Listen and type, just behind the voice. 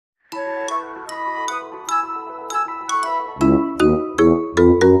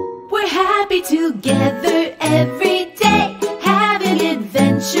we together every day, having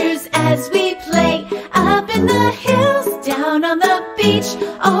adventures as we play. Up in the hills, down on the beach,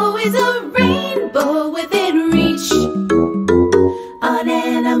 always a rainbow within reach. On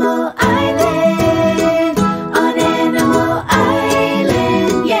Animal Island, on Animal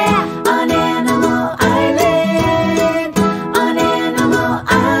Island, yeah. On Animal Island, on Animal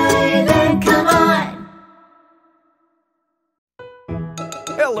Island, come on.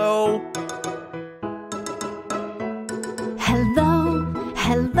 Hello. Hello,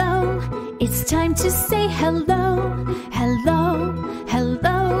 hello, it's time to say hello. Hello,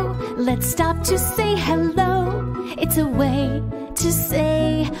 hello, let's stop to say hello. It's a way to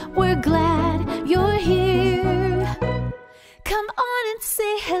say we're glad you're here. Come on and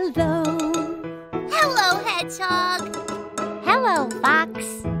say hello. Hello, Hedgehog. Hello, Fox.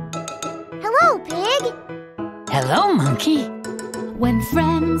 Hello, Pig. Hello, Monkey. When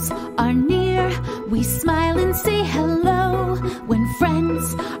friends are near, we smile and say hello. When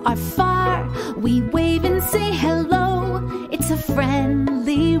friends are far, we wave and say hello. It's a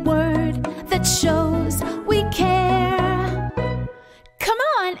friendly word that shows we care. Come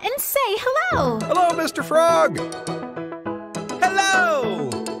on and say hello. Hello, Mr. Frog. Hello.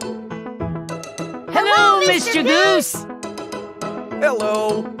 Hello, Mr. Goose.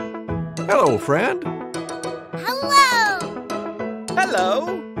 Hello. Hello, friend. Hello.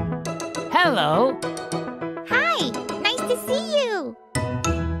 Hello. Hello. Hi, nice to see you.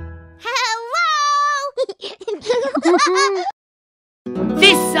 Hello.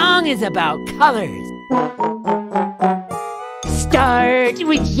 This song is about colors. Start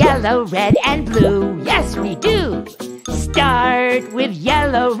with yellow, red, and blue. Yes, we do. Start with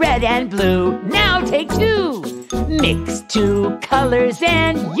yellow, red, and blue. Now take two. Mix two colors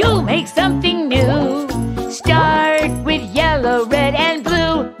and you'll make something new. Start with yellow, red, and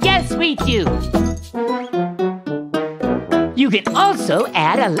blue. Yes, we do. You can also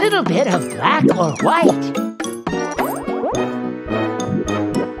add a little bit of black or white.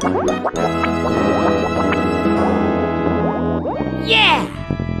 Yeah!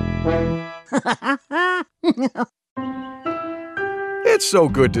 It's so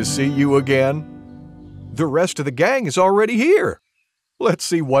good to see you again. The rest of the gang is already here. Let's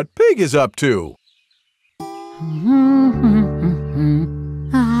see what Pig is up to.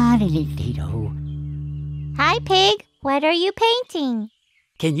 Hi, Pig. What are you painting?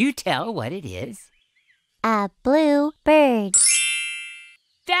 Can you tell what it is? A blue bird.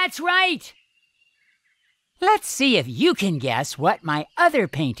 That's right! Let's see if you can guess what my other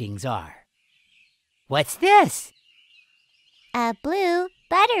paintings are. What's this? A blue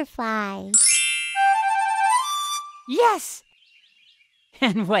butterfly. Yes!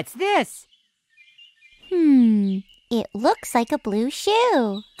 And what's this? It looks like a blue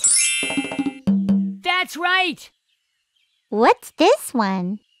shoe. That's right! What's this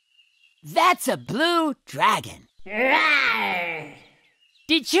one? That's a blue dragon. Rawr!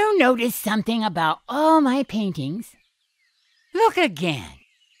 Did you notice something about all my paintings? Look again.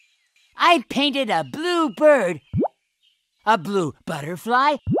 I painted a blue bird, a blue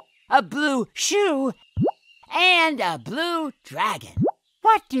butterfly, a blue shoe, and a blue dragon.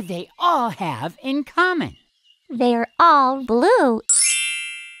 What do they all have in common? They're all blue.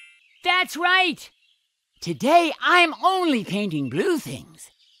 That's right! Today I'm only painting blue things.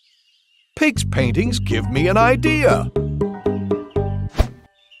 Pig's paintings give me an idea.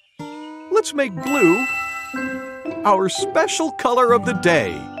 Let's make blue our special color of the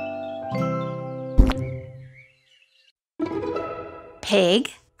day.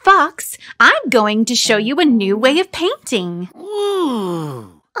 Pig, Fox, I'm going to show you a new way of painting.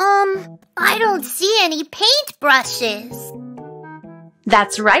 Ooh! I don't see any paintbrushes.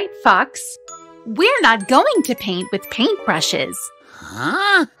 That's right, Fox. We're not going to paint with paintbrushes.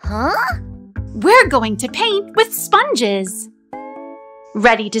 Huh? Huh? We're going to paint with sponges.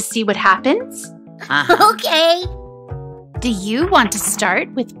 Ready to see what happens? Uh-huh. Okay. Do you want to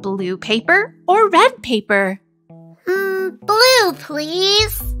start with blue paper or red paper? Blue,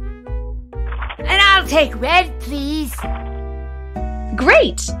 please. And I'll take red, please.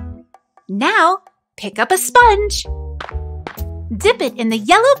 Great! Now, pick up a sponge. Dip it in the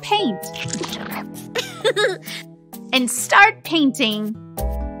yellow paint. And start painting.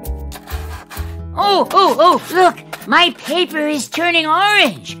 Oh, look! My paper is turning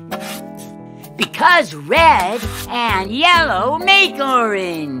orange. Because red and yellow make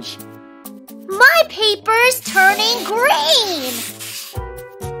orange. My paper's turning green.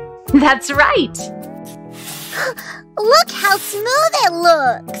 That's right. Look how smooth it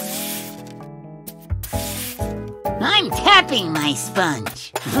looks. I I'm tapping my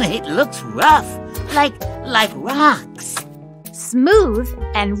sponge. It looks rough, like rocks. Smooth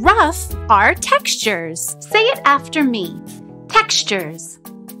and rough are textures. Say it after me. Textures.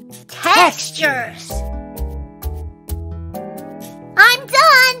 Textures. I'm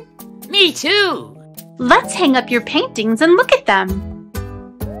done. Me too. Let's hang up your paintings and look at them.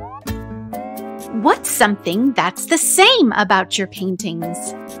 What's something that's the same about your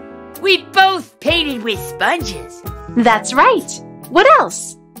paintings? We both painted with sponges. That's right. What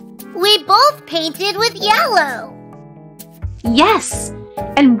else? We both painted with yellow. Yes.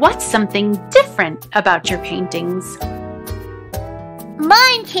 And what's something different about your paintings?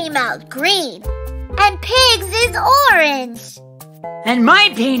 Mine came out green, and Pig's is orange. And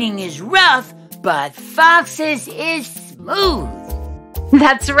my painting is rough, but Fox's is smooth.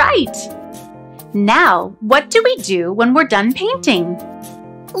 That's right. Now, what do we do when we're done painting?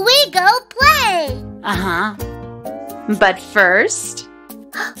 We go play. Uh-huh. But first,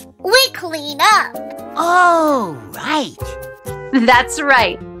 We clean up. Oh, right. that's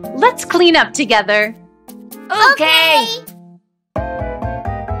right. Let's clean up together. Okay.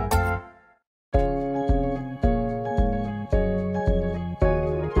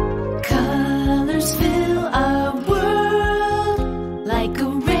 Colors fill our world like a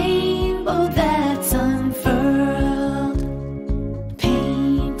rainbow that's unfurled,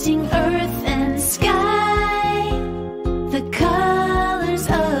 painting earth and sky, the colors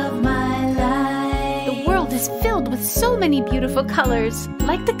of my life. The world is filled with so many beautiful colors,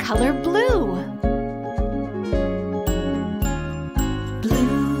 like the color blue.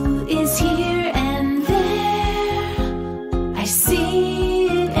 Blue is here and there, I see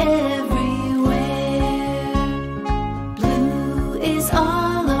it everywhere. Blue is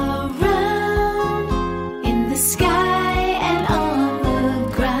all around, in the sky and on the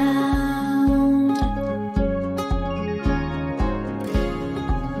ground.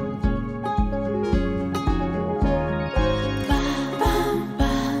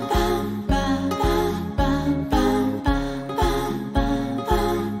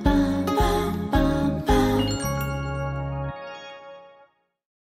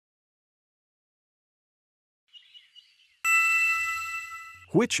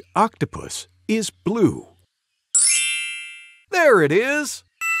 Which octopus is blue? There it is!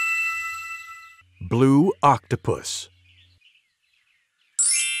 Blue octopus.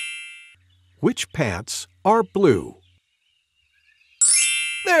 Which pants are blue?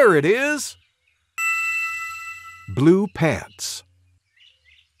 There it is! Blue pants.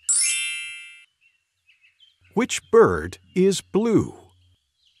 Which bird is blue?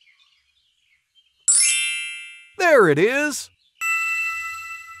 There it is!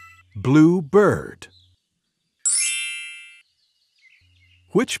 Blue bird.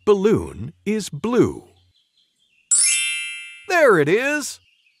 Which balloon is blue? There it is!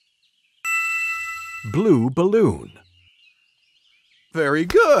 Blue balloon. Very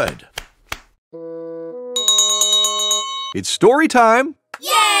good! It's story time!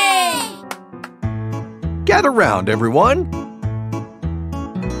 Yay! Gather round, everyone!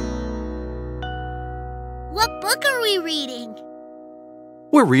 What book are we reading?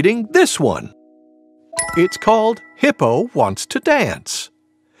 We're reading this one. It's called Hippo Wants to Dance.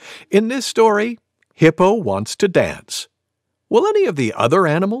 In this story, Hippo wants to dance. Will any of the other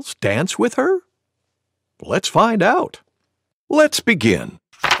animals dance with her? Let's find out. Let's begin.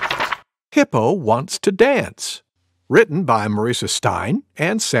 Hippo Wants to Dance. Written by Marissa Stein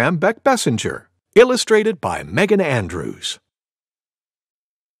and Sam Beck-Bessinger. Illustrated by Megan Andrews.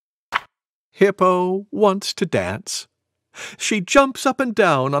 Hippo wants to dance. She jumps up and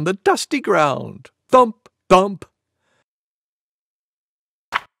down on the dusty ground. Thump, thump.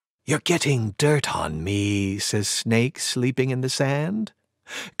 You're getting dirt on me, says Snake, sleeping in the sand.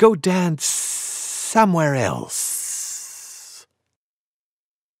 Go dance somewhere else.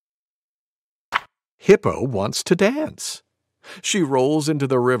 Hippo wants to dance. She rolls into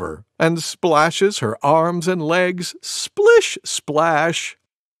the river and splashes her arms and legs. Splish, splash.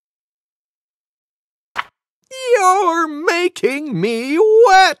 You're making me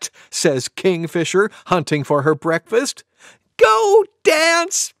wet, says Kingfisher, hunting for her breakfast. Go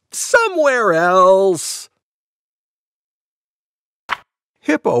dance somewhere else.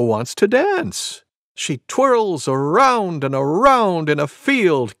 Hippo wants to dance. She twirls around and around in a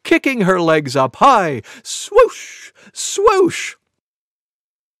field, kicking her legs up high. Swoosh, swoosh.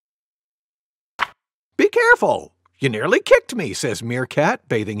 Be careful. You nearly kicked me, says Meerkat,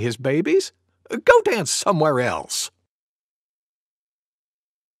 bathing his babies. Go dance somewhere else.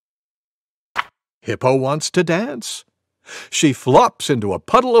 Hippo wants to dance. She flops into a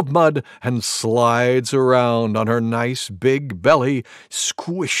puddle of mud and slides around on her nice big belly.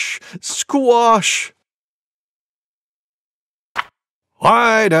 Squish, squash.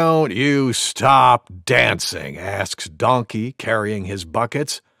 "Why don't you stop dancing?" asks Donkey, carrying his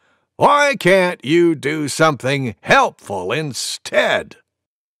buckets. "Why can't you do something helpful instead?"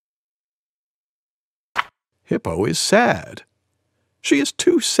 Hippo is sad. She is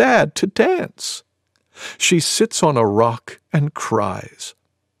too sad to dance. She sits on a rock and cries.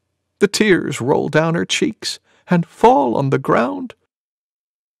 The tears roll down her cheeks and fall on the ground.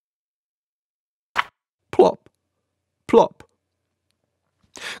 Plop, plop.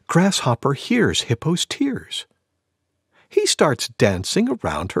 Grasshopper hears Hippo's tears. He starts dancing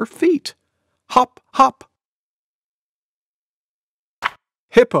around her feet. Hop, hop.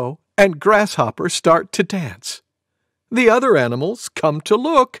 Hippo and Grasshopper start to dance. The other animals come to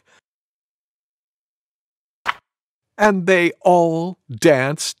look. And they all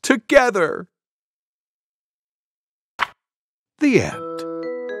dance together. The end.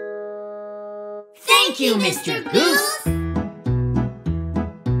 Thank you, Mr. Goose.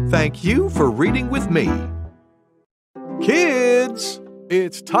 Thank you for reading with me. Kids,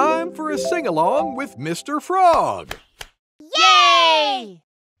 it's time for a sing-along with Mr. Frog. Yay!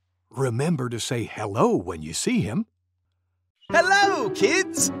 Remember to say hello when you see him. Hello,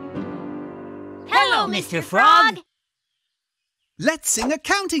 kids! Hello, Mr. Frog. Let's sing a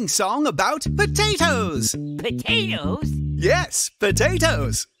counting song about potatoes. Potatoes? Yes,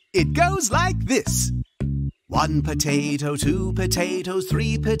 potatoes. It goes like this. 1 potato, 2 potatoes,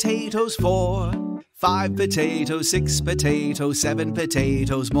 3 potatoes, 4. 5 potatoes, 6 potatoes, 7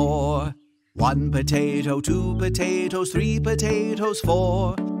 potatoes more. 1 potato, 2 potatoes, 3 potatoes,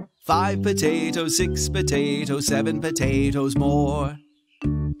 4. 5 potatoes, 6 potatoes, 7 potatoes more.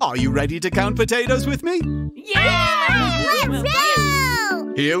 Are you ready to count potatoes with me? Yeah! Let's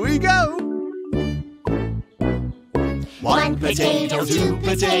go! Here we go. 1 potato, 2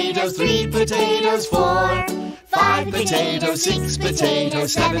 potatoes, 3 potatoes, 4. 5 potatoes, 6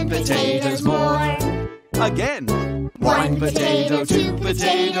 potatoes, 7 potatoes more. Again. 1 potato, 2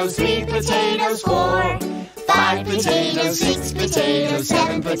 potatoes, 3 potatoes, 4. 5 potatoes, 6 potatoes,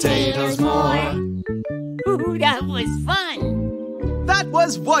 7 potatoes more. Ooh, that was fun. That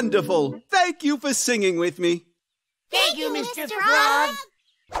was wonderful. Thank you for singing with me. Thank you, Mr. Frog.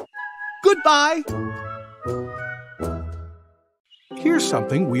 Goodbye. Here's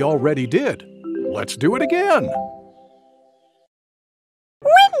something we already did. Let's do it again.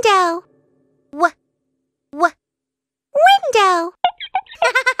 Window. Window.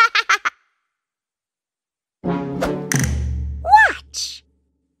 Watch.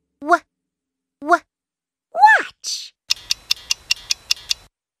 Watch.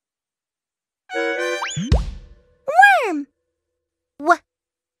 Worm. Worm.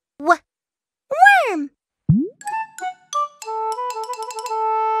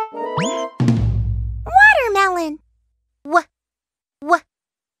 Watermelon.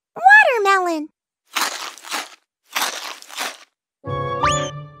 Watermelon.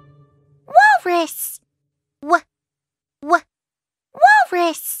 Walrus.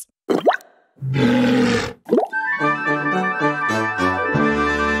 Walrus.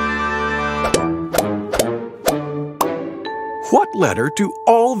 What letter do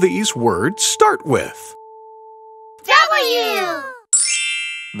all these words start with? W.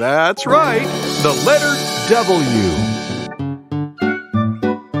 That's right, the letter W.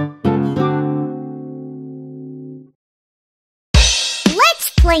 Let's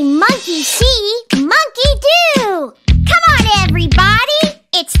play monkey see, monkey do. Come on, everybody.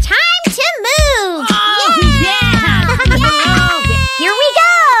 It's time to move. Oh, yeah! Here we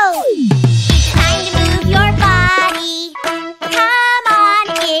go. It's time to move your body. Come on,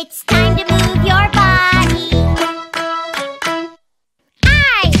 it's time to move your body.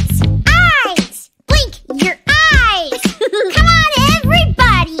 Eyes, blink your eyes. Come on,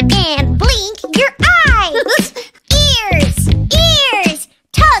 everybody, and blink your eyes. Ears,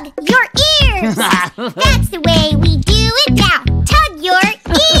 tug your ears. That's the way we do it now. Tug your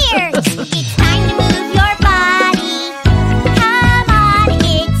ears.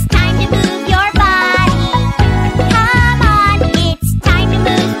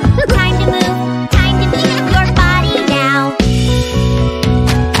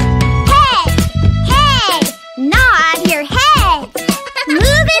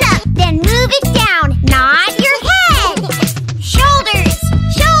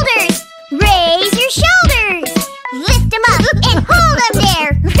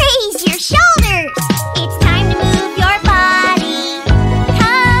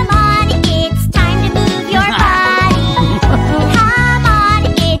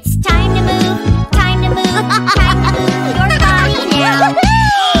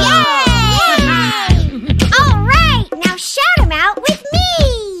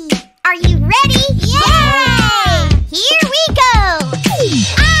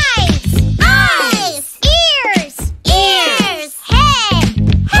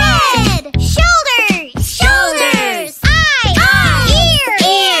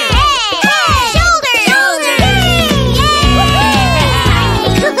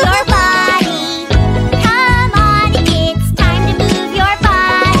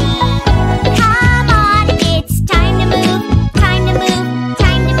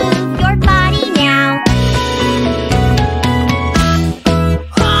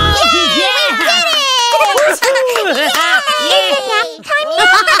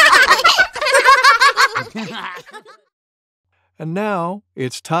 And now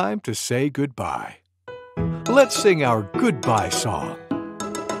it's time to say goodbye. Let's sing our goodbye song.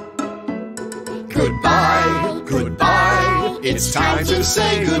 Goodbye, goodbye, it's time to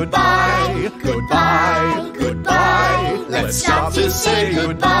say goodbye. Goodbye, goodbye, let's stop to say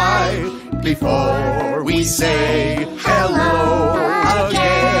goodbye before we say hello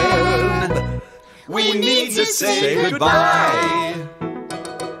again. We need to say goodbye.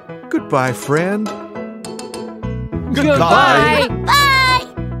 Goodbye, friend. Goodbye. Bye!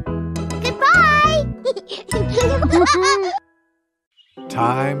 Goodbye!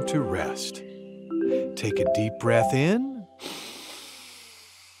 Time to rest. Take a deep breath in.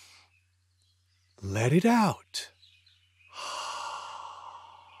 Let it out.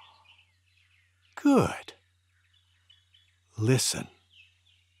 Good. Listen.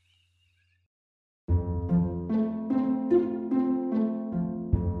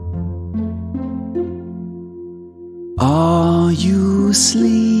 Are you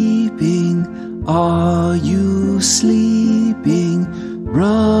sleeping? Are you sleeping?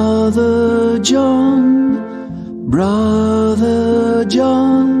 Brother John, Brother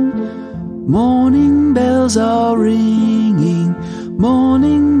John. Morning bells are ringing,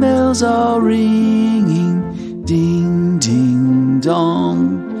 morning bells are ringing. Ding, ding,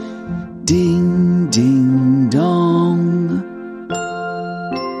 dong, ding, ding, dong.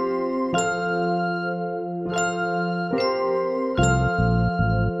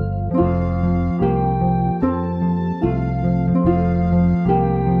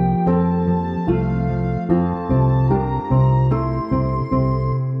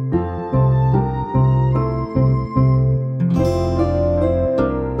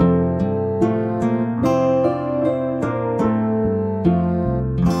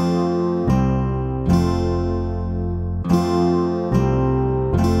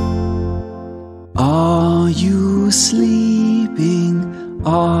 Are you sleeping?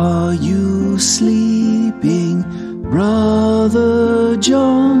 Are you sleeping? Brother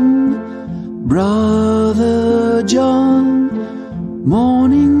John, Brother John.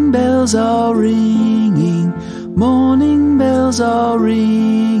 Morning bells are ringing, morning bells are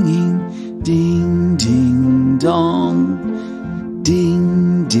ringing. Ding, ding, dong.